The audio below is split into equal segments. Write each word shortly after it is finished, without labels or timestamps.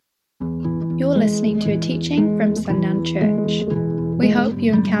You're listening to a teaching from Sundown Church. We hope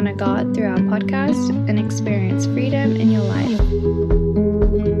you encounter God through our podcast and experience freedom in your life.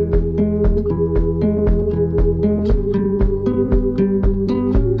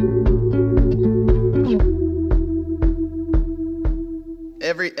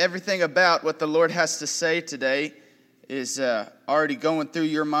 Everything about what the Lord has to say today is already going through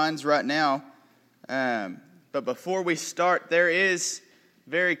your minds right now. But before we start, there is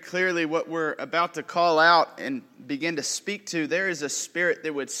very clearly what we're about to call out and begin to speak to. There is a spirit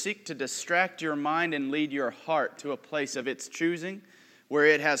that would seek to distract your mind and lead your heart to a place of its choosing, where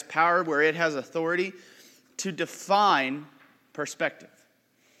it has power, where it has authority to define perspective.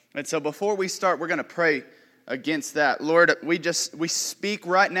 And so before we start, we're going to pray against that. Lord, we speak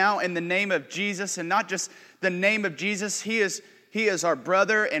right now in the name of Jesus, and not just the name of Jesus. He is our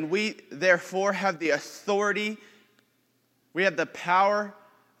brother, and we therefore have the authority. We have the power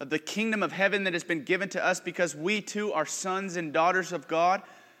of the kingdom of heaven that has been given to us because we too are sons and daughters of God.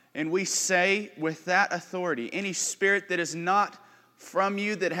 And we say with that authority, any spirit that is not from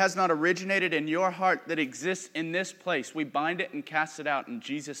you, that has not originated in your heart, that exists in this place, we bind it and cast it out in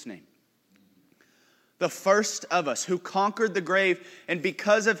Jesus' name. The first of us who conquered the grave, and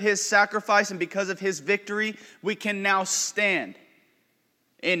because of his sacrifice and because of his victory, we can now stand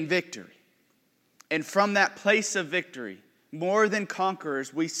in victory. And from that place of victory, more than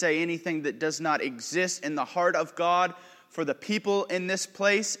conquerors, we say anything that does not exist in the heart of God for the people in this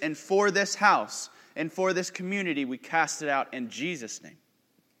place and for this house and for this community, we cast it out in Jesus' name.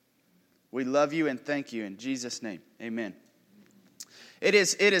 We love you and thank you in Jesus' name. Amen. It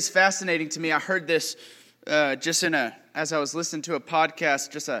is fascinating to me. I heard this as I was listening to a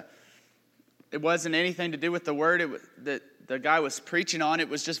podcast. It wasn't anything to do with the word that the guy was preaching on. It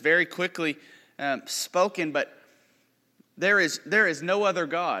was just very quickly spoken. But there is no other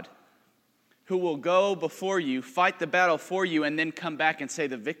God who will go before you, fight the battle for you, and then come back and say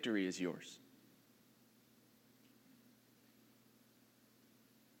the victory is yours.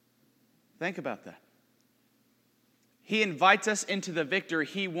 Think about that. He invites us into the victory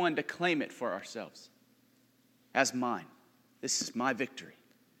he won to claim it for ourselves as mine. This is my victory.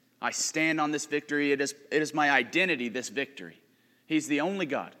 I stand on this victory. It is my identity, this victory. He's the only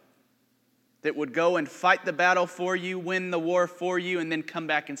God that would go and fight the battle for you, win the war for you, and then come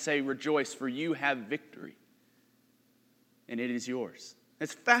back and say, rejoice, for you have victory. And it is yours.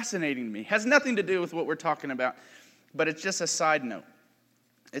 It's fascinating to me. It has nothing to do with what we're talking about, but it's just a side note.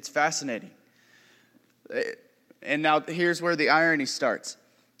 It's fascinating. And now here's where the irony starts.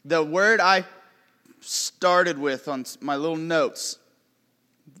 The word I started with on my little notes,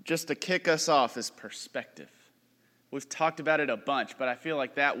 just to kick us off, is perspective. We've talked about it a bunch, but I feel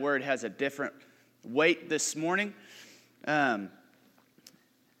like that word has a different weight this morning. And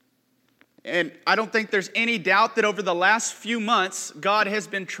I don't think there's any doubt that over the last few months, God has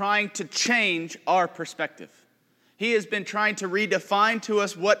been trying to change our perspective. He has been trying to redefine to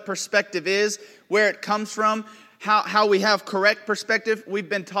us what perspective is, where it comes from, how we have correct perspective. We've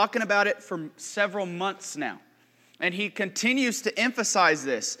been talking about it for several months now. And he continues to emphasize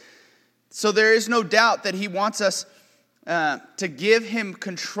this. So there is no doubt that he wants us to give him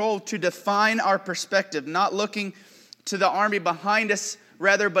control to define our perspective, not looking to the army behind us,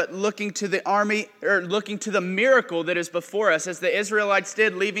 rather, but looking to the army, or looking to the miracle that is before us, as the Israelites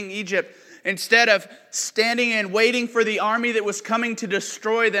did leaving Egypt. Instead of standing and waiting for the army that was coming to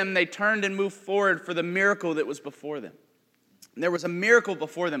destroy them, they turned and moved forward for the miracle that was before them. And there was a miracle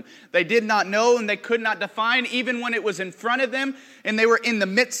before them. They did not know and they could not define, even when it was in front of them and they were in the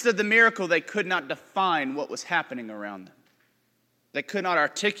midst of the miracle, they could not define what was happening around them. They could not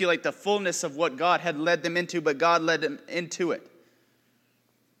articulate the fullness of what God had led them into, but God led them into it.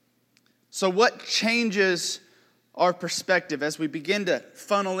 So what changes our perspective as we begin to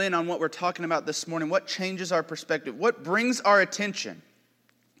funnel in on what we're talking about this morning? What changes our perspective? What brings our attention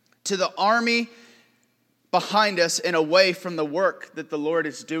to the army behind us and away from the work that the Lord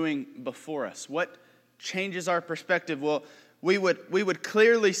is doing before us? What changes our perspective? Well, we would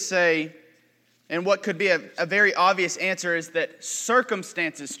clearly say, and what could be a very obvious answer, is that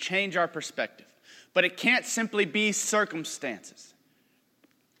circumstances change our perspective. But it can't simply be circumstances.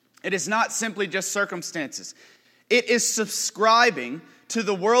 It is not simply just circumstances. It is subscribing to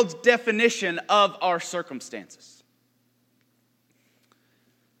the world's definition of our circumstances.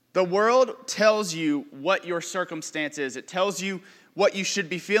 The world tells you what your circumstance is. It tells you what you should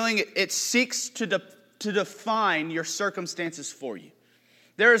be feeling. It seeks to define your circumstances for you.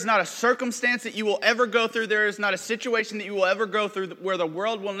 There is not a circumstance that you will ever go through. There is not a situation that you will ever go through where the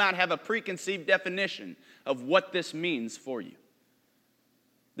world will not have a preconceived definition of what this means for you.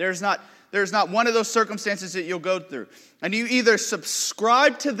 There's not one of those circumstances that you'll go through. And you either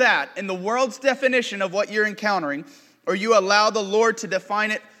subscribe to that in the world's definition of what you're encountering, or you allow the Lord to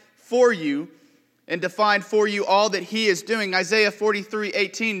define it for you and define for you all that He is doing. Isaiah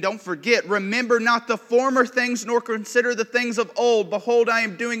 43:18, don't forget, remember not the former things, nor consider the things of old. Behold, I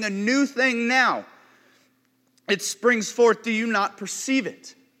am doing a new thing now. It springs forth. Do you not perceive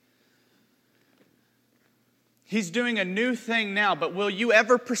it? He's doing a new thing now, but will you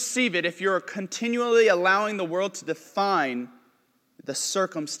ever perceive it if you're continually allowing the world to define the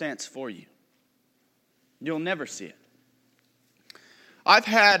circumstance for you? You'll never see it. I've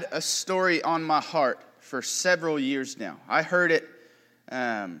had a story on my heart for several years now. I heard it,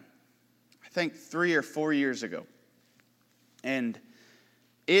 I think 3 or 4 years ago. And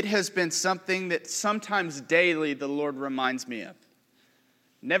it has been something that sometimes daily the Lord reminds me of.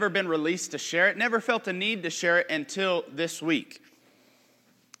 Never been released to share it. Never felt a need to share it until this week.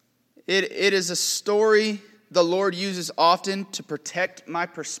 It is a story the Lord uses often to protect my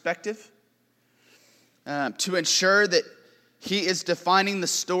perspective, to ensure that He is defining the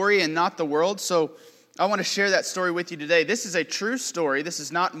story and not the world. So I want to share that story with you today. This is a true story. This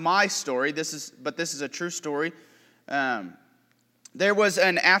is not my story. But this is a true story. There was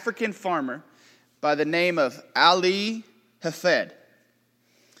an African farmer by the name of Ali Hafed.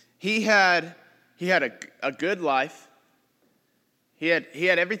 He had a good life. He had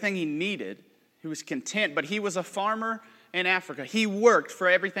everything he needed. He was content, but he was a farmer in Africa. He worked for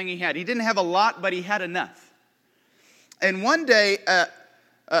everything he had. He didn't have a lot, but he had enough. And one day,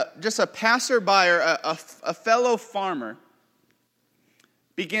 just a passerby or a fellow farmer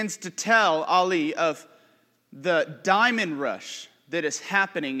begins to tell Ali of the diamond rush that is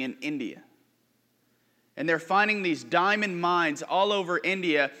happening in India. And they're finding these diamond mines all over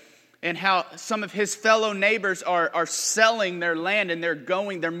India, and how some of his fellow neighbors are selling their land, and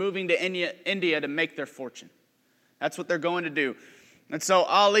they're moving to India to make their fortune. That's what they're going to do. And so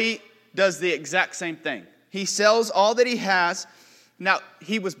Ali does the exact same thing. He sells all that he has. Now,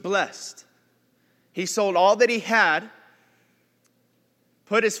 he was blessed. He sold all that he had,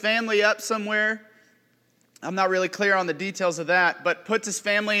 put his family up somewhere. I'm not really clear on the details of that, but puts his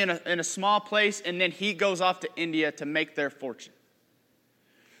family in a small place, and then he goes off to India to make their fortune.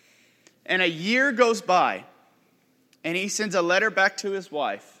 And a year goes by, and he sends a letter back to his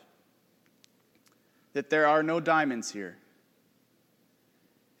wife that there are no diamonds here,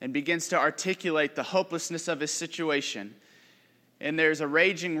 and begins to articulate the hopelessness of his situation. And there's a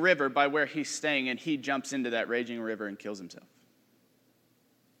raging river by where he's staying, and he jumps into that raging river and kills himself.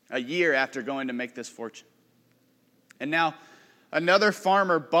 A year after going to make this fortune. And now another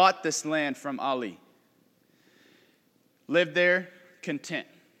farmer bought this land from Ali, lived there content,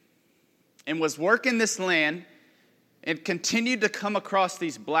 and was working this land and continued to come across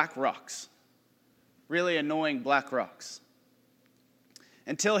these black rocks, really annoying black rocks,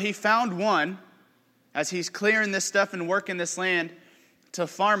 until he found one. As he's clearing this stuff and working this land to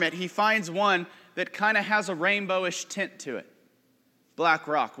farm it, he finds one that kind of has a rainbowish tint to it. Black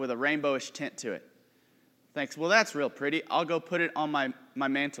rock with a rainbowish tint to it. Thinks, well, that's real pretty. I'll go put it on my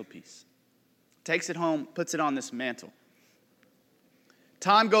mantelpiece. Takes it home, puts it on this mantle.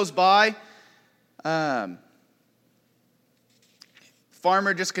 Time goes by.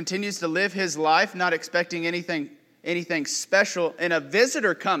 Farmer just continues to live his life, not expecting anything special. And a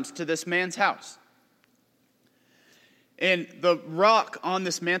visitor comes to this man's house. And the rock on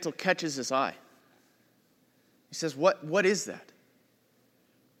this mantle catches his eye. He says, What is that?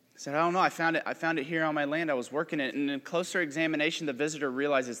 He said, I don't know. I found it here on my land. I was working it. And in closer examination, the visitor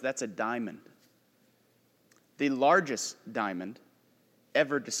realizes that's a diamond. The largest diamond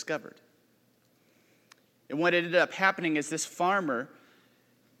ever discovered. And what ended up happening is this farmer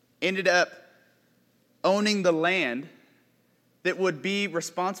ended up owning the land that would be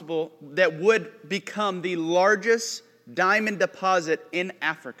responsible, that would become the largest diamond deposit in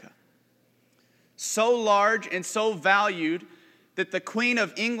Africa. So large and so valued that the Queen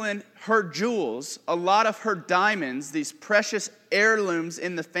of England, her jewels, a lot of her diamonds, these precious heirlooms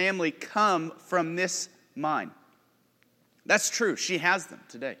in the family, come from this mine. That's true. She has them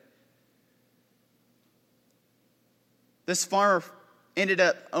today. This farmer ended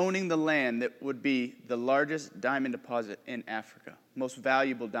up owning the land that would be the largest diamond deposit in Africa, most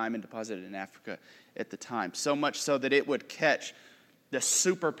valuable diamond deposit in Africa at the time. So much so that it would catch the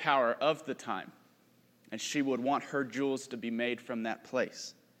superpower of the time, and she would want her jewels to be made from that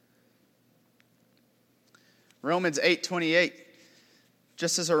place. Romans 8:28,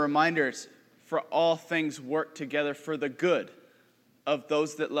 just as a reminder, it's for all things work together for the good of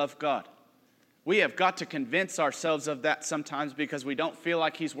those that love God, We have got to convince ourselves of that sometimes because we don't feel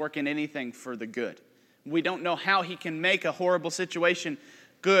like he's working anything for the good. We don't know how he can make a horrible situation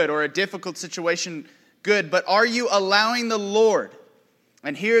good or a difficult situation good. But are you allowing the Lord?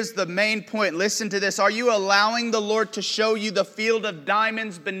 And here's the main point. Listen to this. Are you allowing the Lord to show you the field of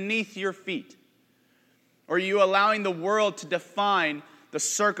diamonds beneath your feet? Or are you allowing the world to define the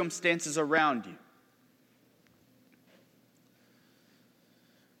circumstances around you?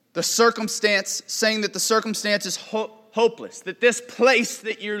 The circumstance, saying that the circumstance is hopeless, that this place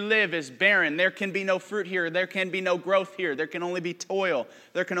that you live is barren. There can be no fruit here. There can be no growth here. There can only be toil.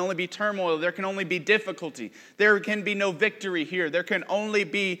 There can only be turmoil. There can only be difficulty. There can be no victory here. There can only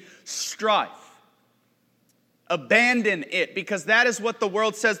be strife. Abandon it, because that is what the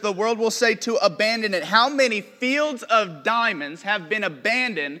world says. The world will say to abandon it. How many fields of diamonds have been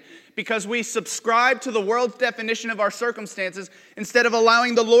abandoned because we subscribe to the world's definition of our circumstances instead of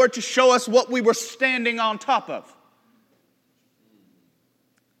allowing the Lord to show us what we were standing on top of?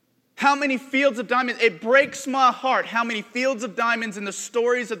 How many fields of diamonds? It breaks my heart how many fields of diamonds in the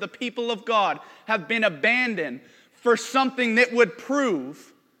stories of the people of God have been abandoned for something that would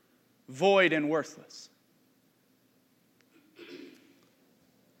prove void and worthless.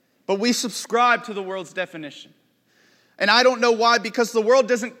 But we subscribe to the world's definition. And I don't know why, because the world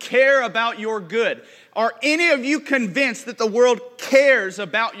doesn't care about your good. Are any of you convinced that the world cares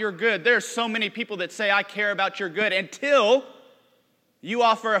about your good? There are so many people that say, I care about your good, until you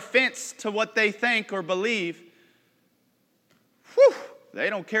offer offense to what they think or believe. Whew, they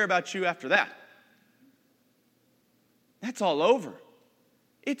don't care about you after that. That's all over.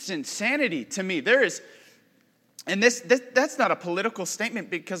 It's insanity to me. There is, and that's not a political statement,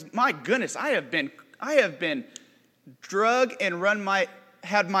 because my goodness, I have been drug and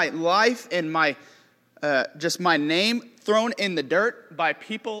had my life and my just my name thrown in the dirt by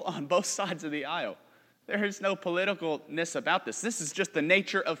people on both sides of the aisle. There is no politicalness about this. This is just the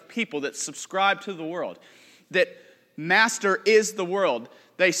nature of people that subscribe to the world. That master is the world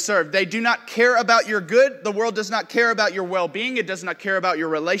they serve. They do not care about your good. The world does not care about your well-being. It does not care about your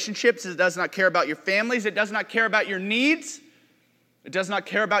relationships. It does not care about your families. It does not care about your needs. It does not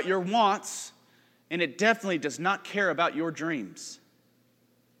care about your wants. And it definitely does not care about your dreams.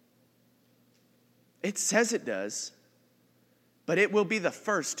 It says it does, but it will be the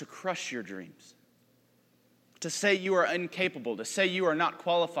first to crush your dreams. To say you are incapable, to say you are not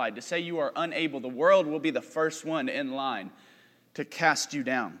qualified, to say you are unable. The world will be the first one in line to cast you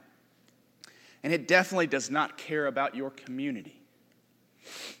down. And it definitely does not care about your community.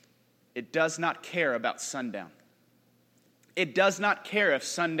 It does not care about sundown. It does not care if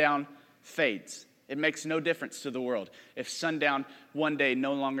sundown fades. It makes no difference to the world. If sundown one day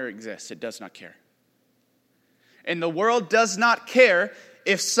no longer exists, it does not care. And the world does not care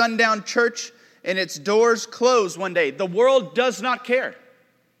if Sundown Church and its doors close one day. The world does not care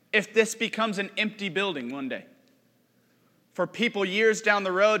if this becomes an empty building one day. For people years down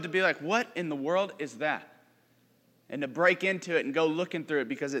the road to be like, what in the world is that? And to break into it and go looking through it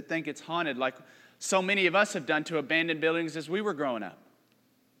because they think it's haunted, like so many of us have done to abandoned buildings as we were growing up.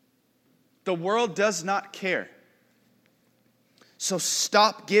 The world does not care. So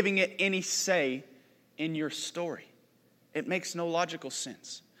stop giving it any say in your story. It makes no logical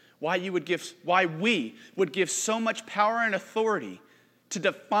sense. Why we would give so much power and authority to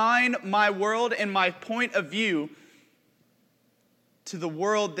define my world and my point of view to the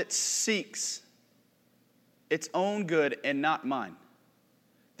world that seeks its own good and not mine.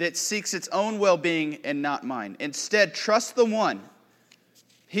 That seeks its own well-being and not mine. Instead, trust the one.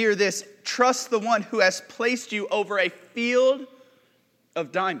 Hear this. Trust the one who has placed you over a field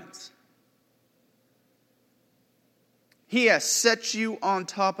of diamonds. He has set you on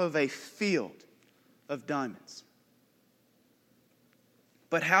top of a field of diamonds.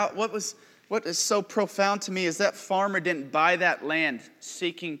 But what is so profound to me is that farmer didn't buy that land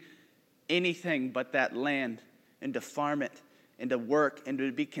seeking anything but that land, and to farm it and to work and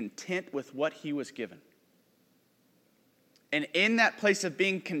to be content with what he was given. And in that place of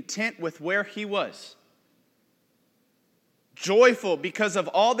being content with where he was, joyful because of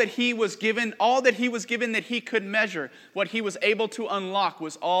all that he was given that he could measure, what he was able to unlock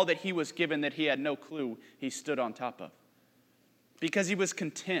was all that he was given that he had no clue he stood on top of. Because he was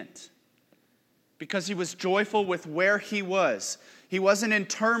content. Because he was joyful with where he was. He wasn't in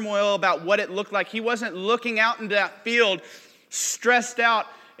turmoil about what it looked like. He wasn't looking out into that field stressed out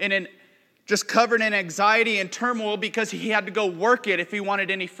and just covered in anxiety and turmoil because he had to go work it if he wanted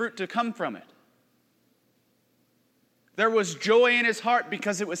any fruit to come from it. There was joy in his heart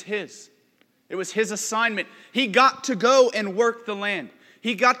because it was his. It was his assignment. He got to go and work the land.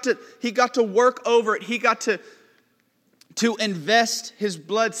 He got to work over it. He got to invest his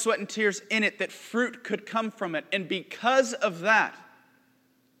blood, sweat, and tears in it, that fruit could come from it. And because of that,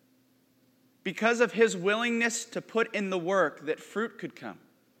 because of his willingness to put in the work that fruit could come,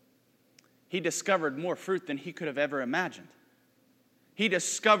 he discovered more fruit than he could have ever imagined. He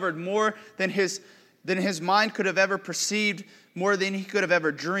discovered more than his mind could have ever perceived, more than he could have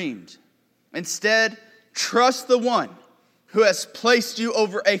ever dreamed. Instead, trust the one who has placed you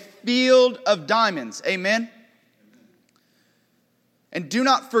over a field of diamonds. Amen? And do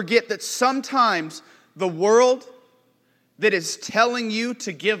not forget that sometimes the world that is telling you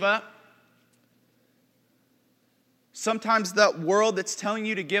to give up, sometimes that world that's telling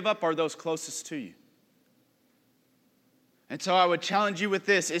you to give up are those closest to you. And so I would challenge you with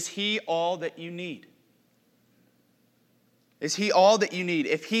this. Is he all that you need? Is he all that you need?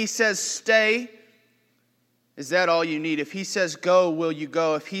 If he says stay, is that all you need? If he says go, will you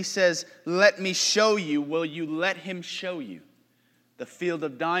go? If he says let me show you, will you let him show you the field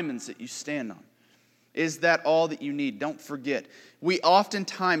of diamonds that you stand on? Is that all that you need? Don't forget, we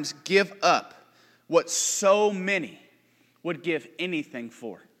oftentimes give up what so many would give anything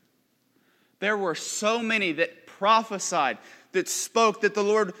for. There were so many that prophesied, that spoke, that the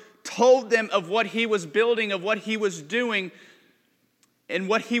Lord told them of what he was building, of what he was doing. And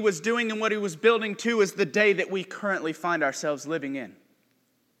what he was doing and what he was building to is the day that we currently find ourselves living in.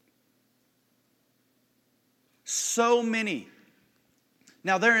 So many.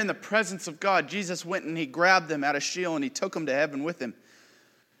 Now they're in the presence of God. Jesus went and he grabbed them out of Sheol and he took them to heaven with him.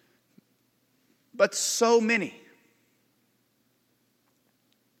 But so many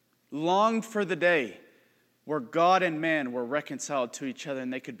longed for the day where God and man were reconciled to each other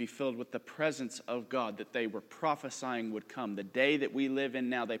and they could be filled with the presence of God that they were prophesying would come. The day that we live in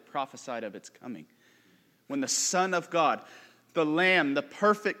now, they prophesied of its coming. When the Son of God, the Lamb, the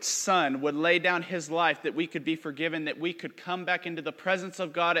perfect Son, would lay down his life that we could be forgiven, that we could come back into the presence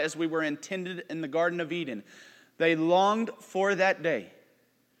of God as we were intended in the Garden of Eden. They longed for that day.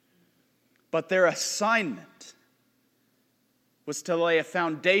 But their assignment was to lay a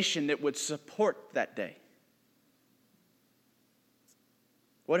foundation that would support that day.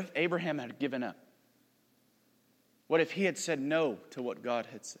 What if Abraham had given up? What if he had said no to what God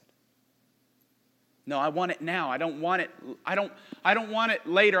had said? No, I want it now. I don't want it. I don't want it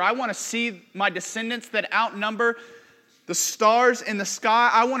later. I want to see my descendants that outnumber the stars in the sky.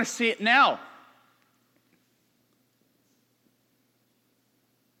 I want to see it now.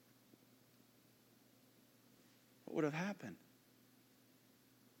 What would have happened?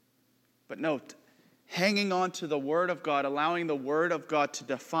 But note, hanging on to the Word of God, allowing the Word of God to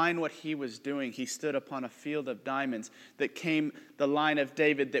define what he was doing, he stood upon a field of diamonds that came the line of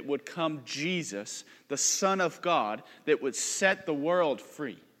David, that would come Jesus, the Son of God, that would set the world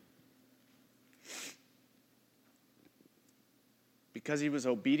free. Because he was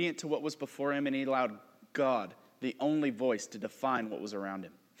obedient to what was before him and he allowed God, the only voice, to define what was around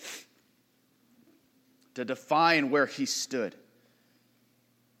him. To define where he stood.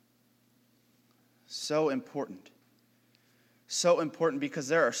 So important. So important because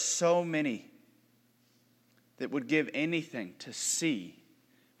there are so many that would give anything to see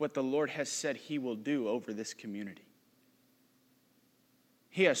what the Lord has said he will do over this community.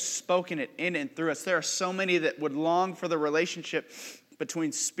 He has spoken it in and through us. There are so many that would long for the relationship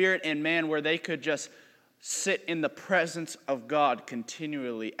between spirit and man where they could just sit in the presence of God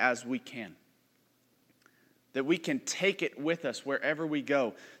continually as we can. That we can take it with us wherever we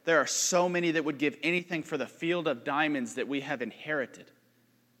go. There are so many that would give anything for the field of diamonds that we have inherited.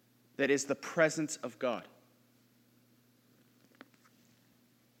 That is the presence of God.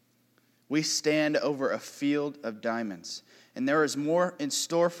 We stand over a field of diamonds. And there is more in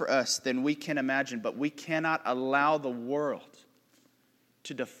store for us than we can imagine. But we cannot allow the world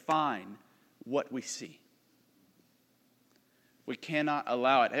to define what we see. We cannot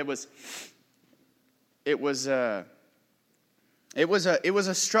allow it. It was a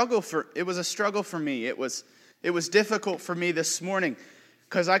struggle for me. It was difficult for me this morning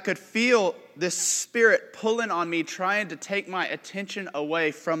because I could feel this spirit pulling on me, trying to take my attention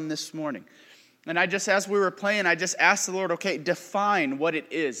away from this morning. And as we were playing, I just asked the Lord, okay, define what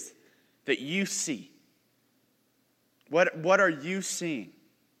it is that you see. What are you seeing?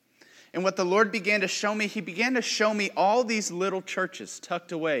 And what the Lord began to show me, he began to show me all these little churches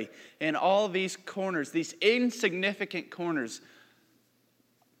tucked away in all these corners, these insignificant corners,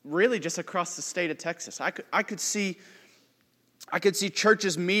 really just across the state of Texas. I could see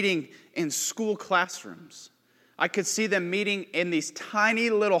churches meeting in school classrooms. I could see them meeting in these tiny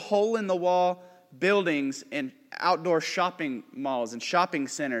little hole-in-the-wall buildings in outdoor shopping malls and shopping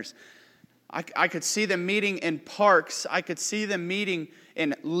centers. I could see them meeting in parks. I could see them meeting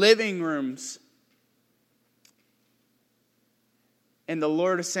in living rooms. And the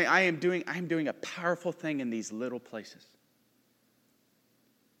Lord is saying, I am doing a powerful thing in these little places.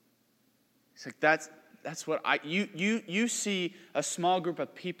 It's like that's what you see a small group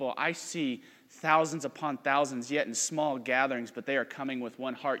of people. I see thousands upon thousands yet in small gatherings, but they are coming with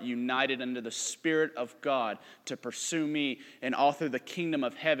one heart, united under the Spirit of God to pursue me and all through the kingdom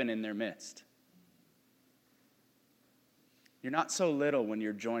of heaven in their midst. You're not so little when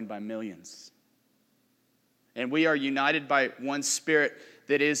you're joined by millions. And we are united by one Spirit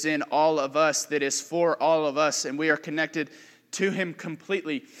that is in all of us, that is for all of us, and we are connected to Him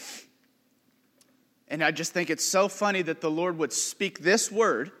completely. And I just think it's so funny that the Lord would speak this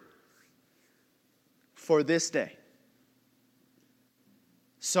word for this day.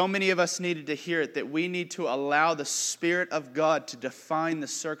 So many of us needed to hear it, that we need to allow the Spirit of God to define the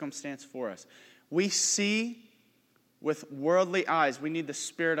circumstance for us. We see with worldly eyes. We need the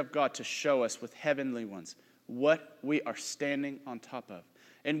Spirit of God to show us with heavenly ones what we are standing on top of.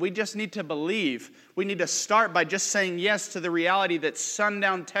 And we just need to believe. We need to start by just saying yes to the reality that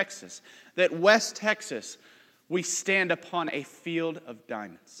Sundown, Texas, that West Texas, we stand upon a field of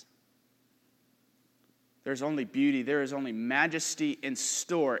diamonds. There's only beauty, there is only majesty in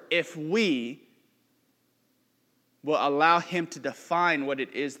store if we will allow Him to define what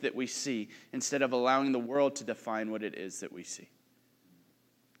it is that we see instead of allowing the world to define what it is that we see.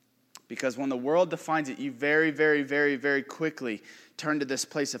 Because when the world defines it, you very, very, very, very quickly turn to this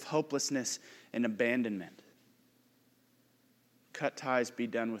place of hopelessness and abandonment. Cut ties, be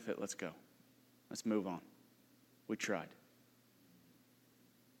done with it, let's go. Let's move on. We tried.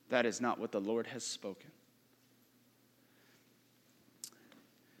 That is not what the Lord has spoken.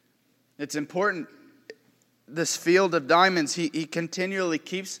 It's important, this field of diamonds, he continually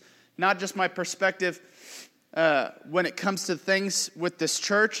keeps not just my perspective when it comes to things with this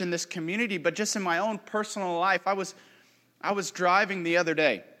church and this community, but just in my own personal life. I was driving the other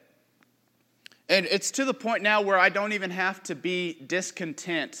day, and it's to the point now where I don't even have to be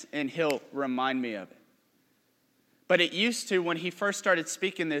discontent, and He'll remind me of it. But it used to, when He first started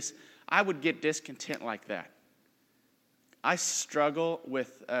speaking this, I would get discontent like that. I struggle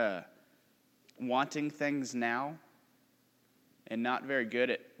with wanting things now and not very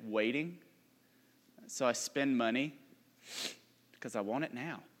good at waiting. So I spend money because I want it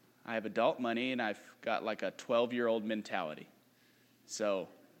now. I have adult money and I've got like a 12-year-old mentality. So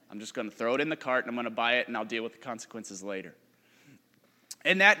I'm just going to throw it in the cart and I'm going to buy it and I'll deal with the consequences later.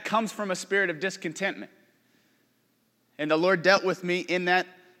 And that comes from a spirit of discontentment. And the Lord dealt with me in that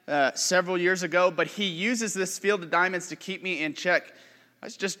several years ago, but He uses this field of diamonds to keep me in check. I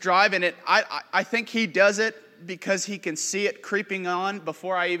was just driving it. I think He does it because He can see it creeping on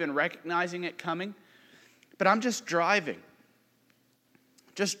before I even recognizing it coming. But I'm just driving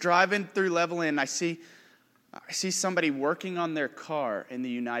through Level Inn. I see somebody working on their car in the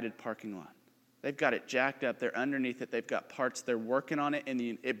United parking lot. They've got it jacked up. They're underneath it. They've got parts. They're working on it, and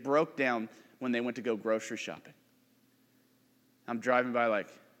it broke down when they went to go grocery shopping. I'm driving by like,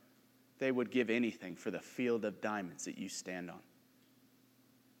 they would give anything for the field of diamonds that you stand on.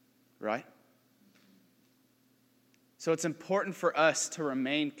 Right? So it's important for us to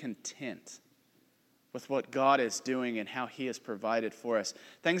remain content with what God is doing and how He has provided for us.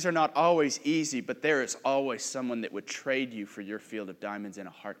 Things are not always easy, but there is always someone that would trade you for your field of diamonds in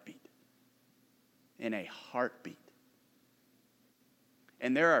a heartbeat. In a heartbeat.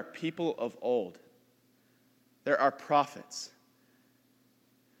 And there are people of old. There are prophets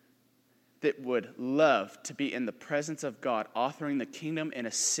that would love to be in the presence of God, authoring the kingdom in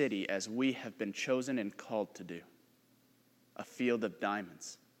a city as we have been chosen and called to do. A field of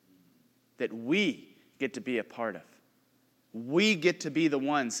diamonds that we get to be a part of. We get to be the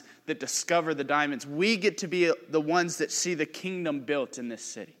ones that discover the diamonds. We get to be the ones that see the kingdom built in this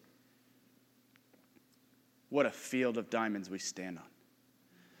city. What a field of diamonds we stand on.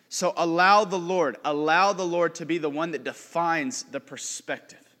 So allow the Lord to be the one that defines the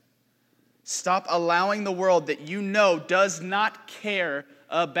perspective. Stop allowing the world that you know does not care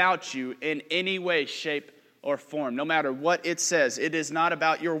about you in any way, shape, or form. No matter what it says, it is not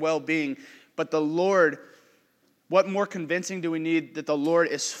about your well-being. But the Lord, what more convincing do we need that the Lord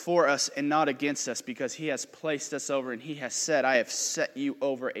is for us and not against us? Because He has placed us over and He has said, I have set you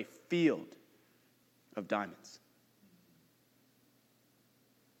over a field of diamonds.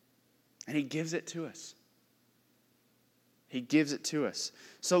 And He gives it to us. He gives it to us.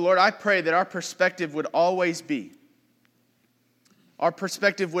 So, Lord, I pray that our perspective would always be our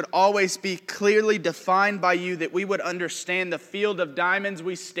perspective would always be clearly defined by you, that we would understand the field of diamonds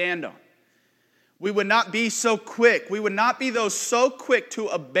we stand on. We would not be so quick. We would not be those so quick to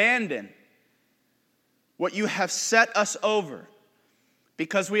abandon what you have set us over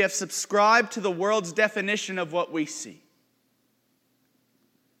because we have subscribed to the world's definition of what we see.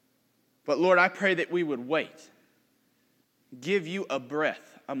 But Lord, I pray that we would wait. Give you a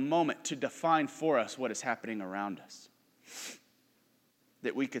breath, a moment to define for us what is happening around us.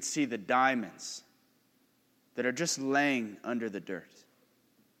 That we could see the diamonds that are just laying under the dirt.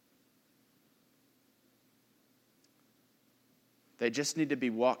 They just need to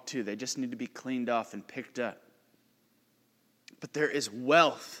be walked to. They just need to be cleaned off and picked up. But there is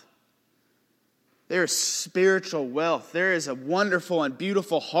wealth. There is spiritual wealth. There is a wonderful and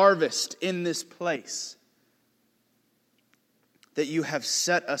beautiful harvest in this place that you have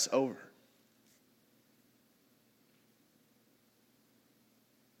set us over.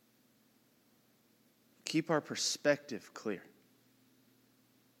 Keep our perspective clear,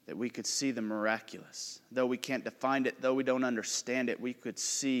 that we could see the miraculous. Though we can't define it, though we don't understand it, we could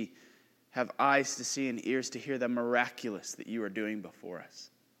see, have eyes to see and ears to hear the miraculous that you are doing before us.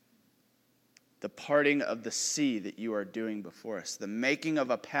 The parting of the sea that you are doing before us. The making of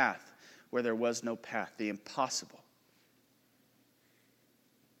a path where there was no path. The impossible.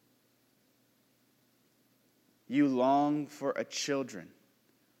 You long for a children,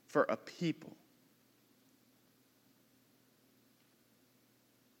 for a people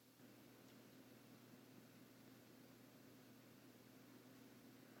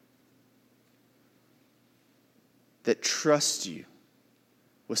that trust you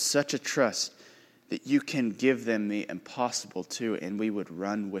with such a trust that you can give them the impossible too, and we would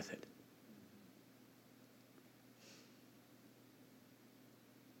run with it.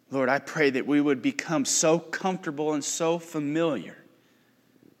 Lord, I pray that we would become so comfortable and so familiar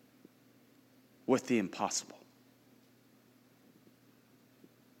with the impossible.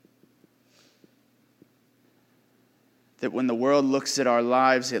 That when the world looks at our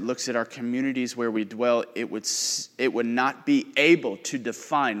lives, it looks at our communities where we dwell, it would not be able to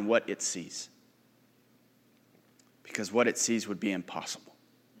define what it sees. Because what it sees would be impossible.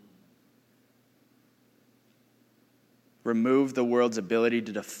 Remove the world's ability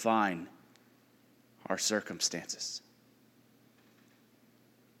to define our circumstances.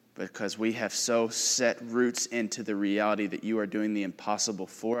 Because we have so set roots into the reality that you are doing the impossible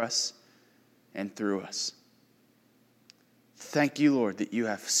for us and through us. Thank you, Lord, that you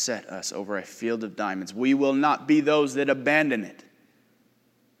have set us over a field of diamonds. We will not be those that abandon it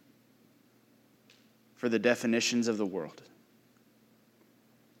for the definitions of the world.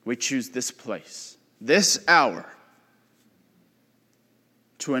 We choose this place, this hour,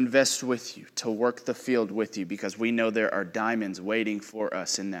 to invest with you, to work the field with you, because we know there are diamonds waiting for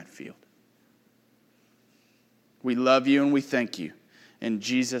us in that field. We love you and we thank you. In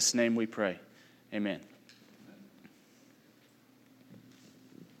Jesus' name we pray. Amen.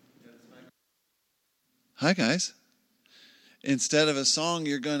 Hi, guys. Instead of a song,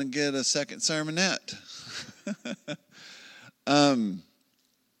 you're going to get a second sermonette.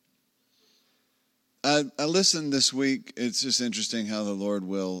 I listened this week. It's just interesting how the Lord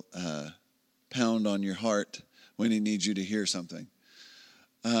will pound on your heart when He needs you to hear something.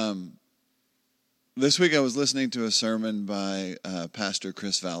 This week I was listening to a sermon by Pastor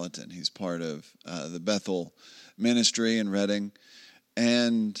Chris Valentin. He's part of the Bethel ministry in Redding.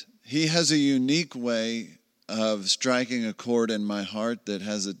 And he has a unique way of striking a chord in my heart that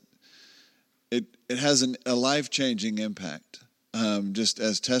has a life-changing impact. Just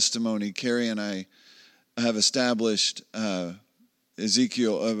as testimony, Carrie and I have established a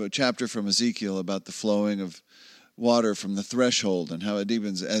chapter from Ezekiel about the flowing of water from the threshold and how it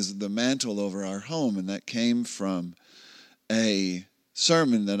deepens as the mantle over our home. And that came from a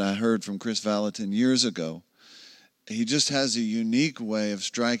sermon that I heard from Chris Valentin years ago. He just has a unique way of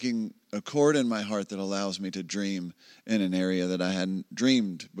striking a chord in my heart that allows me to dream in an area that I hadn't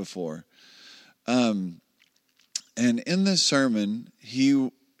dreamed before. And in this sermon,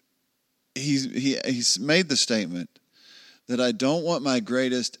 he made the statement that I don't want my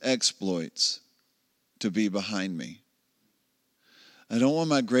greatest exploits to be behind me. I don't want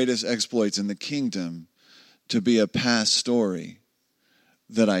my greatest exploits in the kingdom to be a past story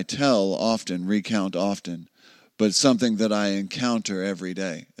that I tell often, recount often, but something that I encounter every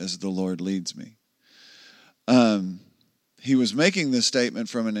day as the Lord leads me. He was making this statement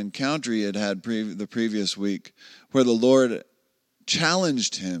from an encounter he had the previous week where the Lord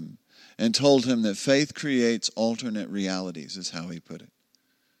challenged him and told him that faith creates alternate realities, is how he put it.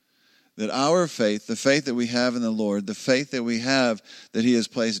 That our faith, the faith that we have in the Lord, the faith that we have that he has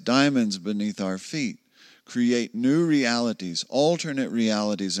placed diamonds beneath our feet, create new realities, alternate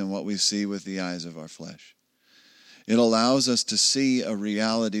realities in what we see with the eyes of our flesh. It allows us to see a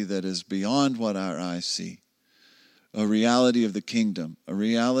reality that is beyond what our eyes see. A reality of the kingdom, a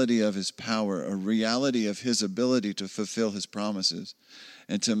reality of his power, a reality of his ability to fulfill his promises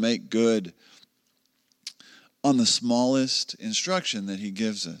and to make good on the smallest instruction that he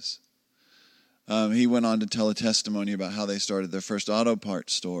gives us. He went on to tell a testimony about how they started their first auto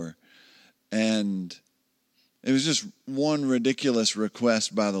parts store. And it was just one ridiculous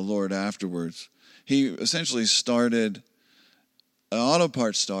request by the Lord afterwards. He essentially started an auto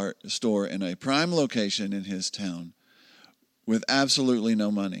parts store in a prime location in his town with absolutely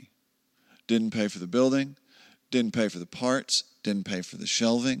no money. Didn't pay for the building, didn't pay for the parts, didn't pay for the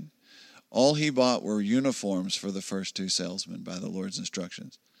shelving. All he bought were uniforms for the first two salesmen by the Lord's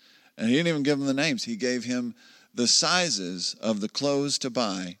instructions. And he didn't even give him the names. He gave him the sizes of the clothes to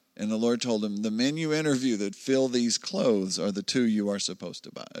buy. And the Lord told him, the men you interview that fill these clothes are the two you are supposed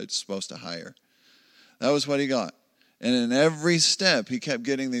to hire. That was what he got. And in every step, he kept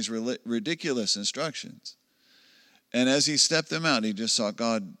getting these ridiculous instructions. And as he stepped them out, he just saw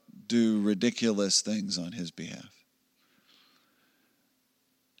God do ridiculous things on his behalf.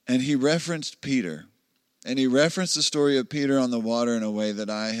 And he referenced Peter. And he referenced the story of Peter on the water in a way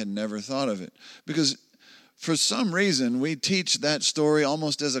that I had never thought of it. Because for some reason, we teach that story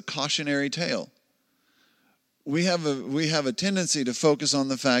almost as a cautionary tale. We have a tendency to focus on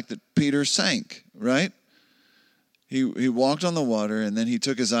the fact that Peter sank, right? He walked on the water, and then he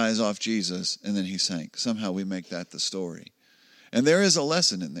took his eyes off Jesus, and then he sank. Somehow we make that the story. And there is a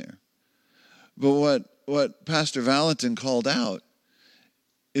lesson in there. But what Pastor Valentin called out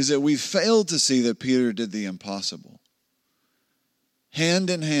is that we failed to see that Peter did the impossible. Hand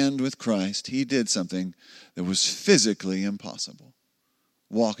in hand with Christ, he did something that was physically impossible,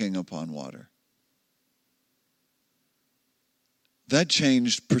 walking upon water. That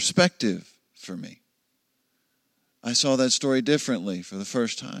changed perspective for me. I saw that story differently for the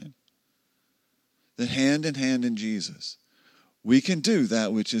first time. That hand in hand in Jesus, we can do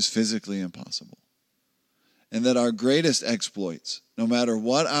that which is physically impossible. And that our greatest exploits, no matter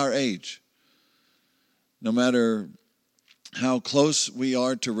what our age, no matter how close we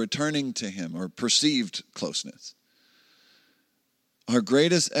are to returning to him or perceived closeness, our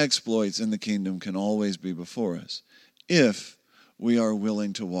greatest exploits in the kingdom can always be before us if we are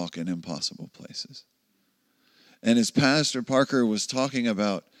willing to walk in impossible places. And as Pastor Parker was talking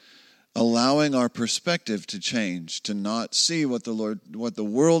about allowing our perspective to change, to not see what the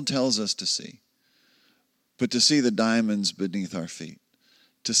world tells us to see, but to see the diamonds beneath our feet,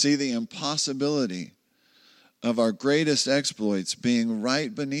 to see the impossibility of our greatest exploits being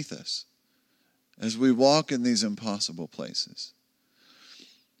right beneath us as we walk in these impossible places.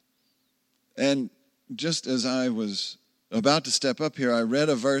 And just as I was about to step up here, I read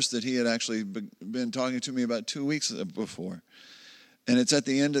a verse that he had actually been talking to me about 2 weeks before. And it's at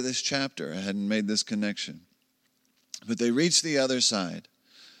the end of this chapter. I hadn't made this connection. But they reached the other side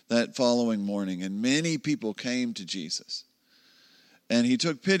that following morning, and many people came to Jesus. And he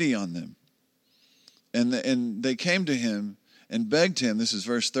took pity on them. And they came to him and begged him, this is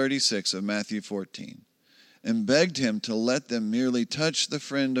verse 36 of Matthew 14, and begged him to let them merely touch the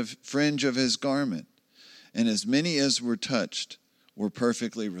fringe of his garment. And as many as were touched were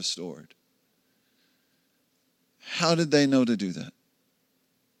perfectly restored. How did they know to do that?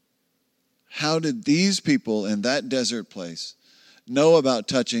 How did these people in that desert place know about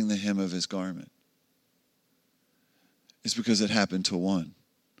touching the hem of his garment? It's because it happened to one.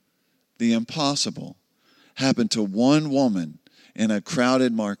 The impossible happened to one woman in a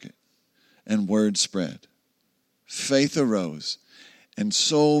crowded market, and word spread. Faith arose, and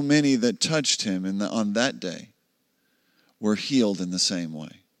so many that touched him on that day were healed in the same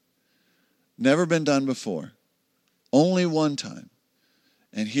way. Never been done before. Only one time.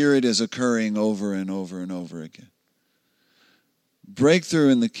 And here it is occurring over and over and over again. Breakthrough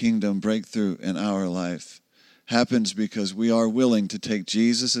in the kingdom, breakthrough in our life happens because we are willing to take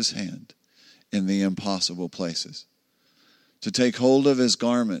Jesus' hand in the impossible places. To take hold of his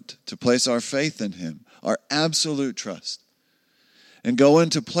garment, to place our faith in him, our absolute trust. And go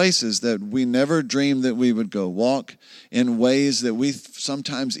into places that we never dreamed that we would go. Walk in ways that we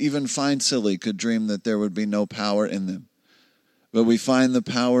sometimes even find silly, could dream that there would be no power in them. But we find the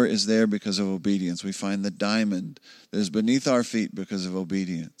power is there because of obedience. We find the diamond that is beneath our feet because of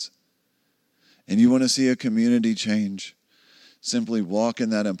obedience. And you want to see a community change? Simply walk in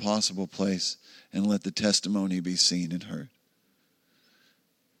that impossible place and let the testimony be seen and heard.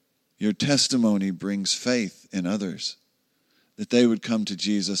 Your testimony brings faith in others, that they would come to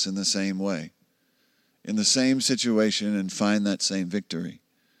Jesus in the same way, in the same situation, and find that same victory.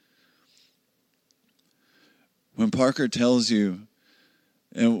 When Parker tells you,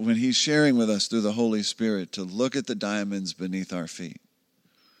 and when he's sharing with us through the Holy Spirit, to look at the diamonds beneath our feet,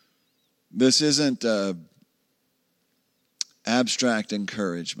 this isn't abstract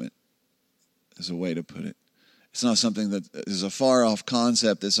encouragement, is a way to put it. It's not something that is a far-off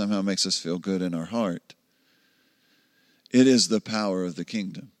concept that somehow makes us feel good in our heart. It is the power of the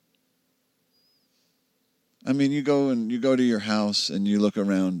kingdom. I mean, you go to your house and you look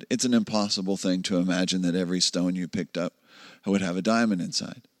around. It's an impossible thing to imagine that every stone you picked up would have a diamond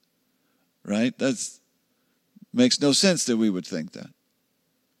inside, right? Makes no sense that we would think that.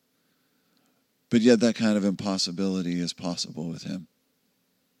 But yet that kind of impossibility is possible with him.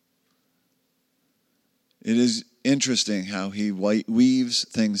 It is interesting how he weaves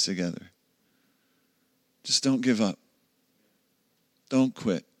things together. Just don't give up. Don't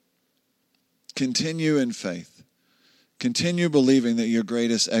quit. Continue in faith. Continue believing that your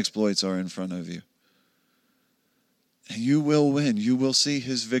greatest exploits are in front of you. And you will win. You will see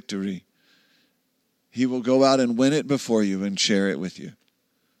his victory. He will go out and win it before you and share it with you.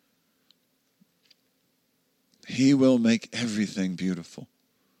 He will make everything beautiful.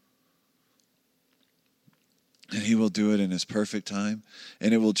 And he will do it in his perfect time.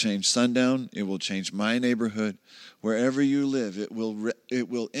 And it will change Sundown. It will change my neighborhood. Wherever you live, it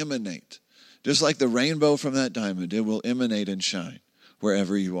will emanate. Just like the rainbow from that diamond, it will emanate and shine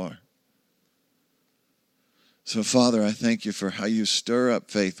wherever you are. So, Father, I thank you for how you stir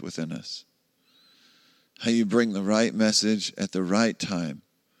up faith within us. How you bring the right message at the right time.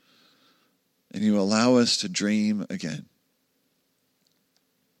 And you allow us to dream again.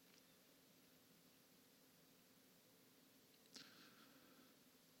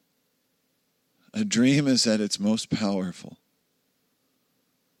 A dream is at its most powerful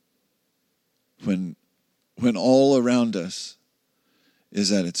when all around us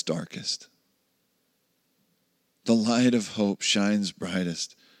is at its darkest. The light of hope shines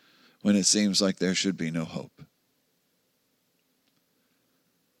brightest when it seems like there should be no hope.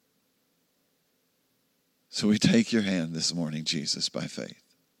 So we take your hand this morning, Jesus, by faith.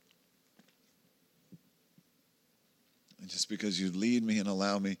 And just because you lead me and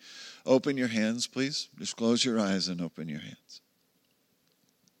allow me, open your hands, please. Just close your eyes and open your hands.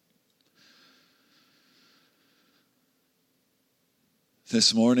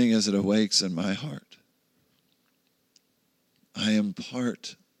 This morning, as it awakes in my heart, I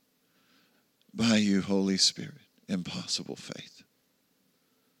impart by you, Holy Spirit, impossible faith.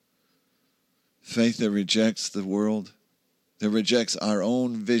 Faith that rejects the world, that rejects our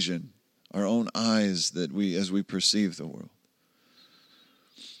own vision, our own eyes that as we perceive the world.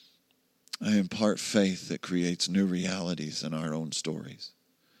 I impart faith that creates new realities in our own stories.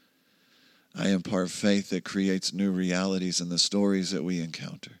 I impart faith that creates new realities in the stories that we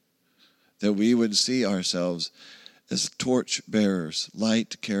encounter. That we would see ourselves as torch bearers,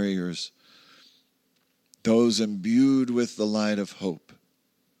 light carriers, those imbued with the light of hope.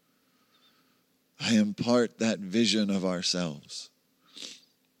 I impart that vision of ourselves.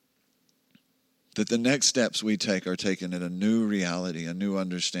 That the next steps we take are taken in a new reality, a new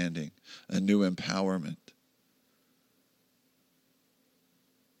understanding, a new empowerment.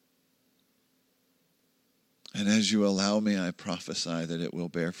 And as you allow me, I prophesy that it will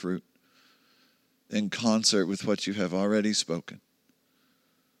bear fruit in concert with what you have already spoken.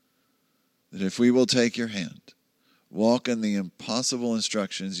 That if we will take your hand, walk in the impossible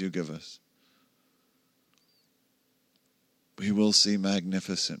instructions you give us, we will see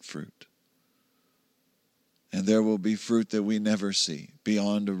magnificent fruit. And there will be fruit that we never see,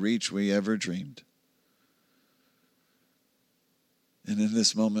 beyond a reach we ever dreamed. And in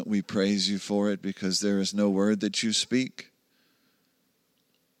this moment we praise you for it, because there is no word that you speak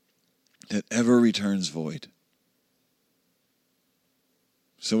that ever returns void.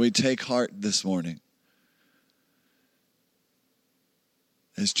 So we take heart this morning.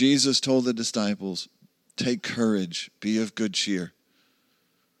 As Jesus told the disciples, take courage, be of good cheer.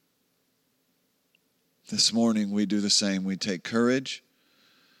 This morning we do the same. We take courage.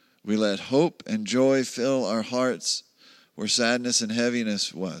 We let hope and joy fill our hearts where sadness and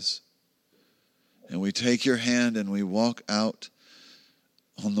heaviness was. And we take your hand and we walk out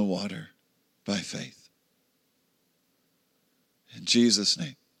on the water by faith. In Jesus'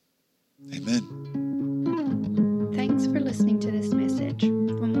 name, amen. Thanks for listening to this message.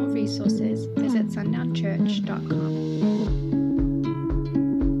 For more resources, visit sundownchurch.com.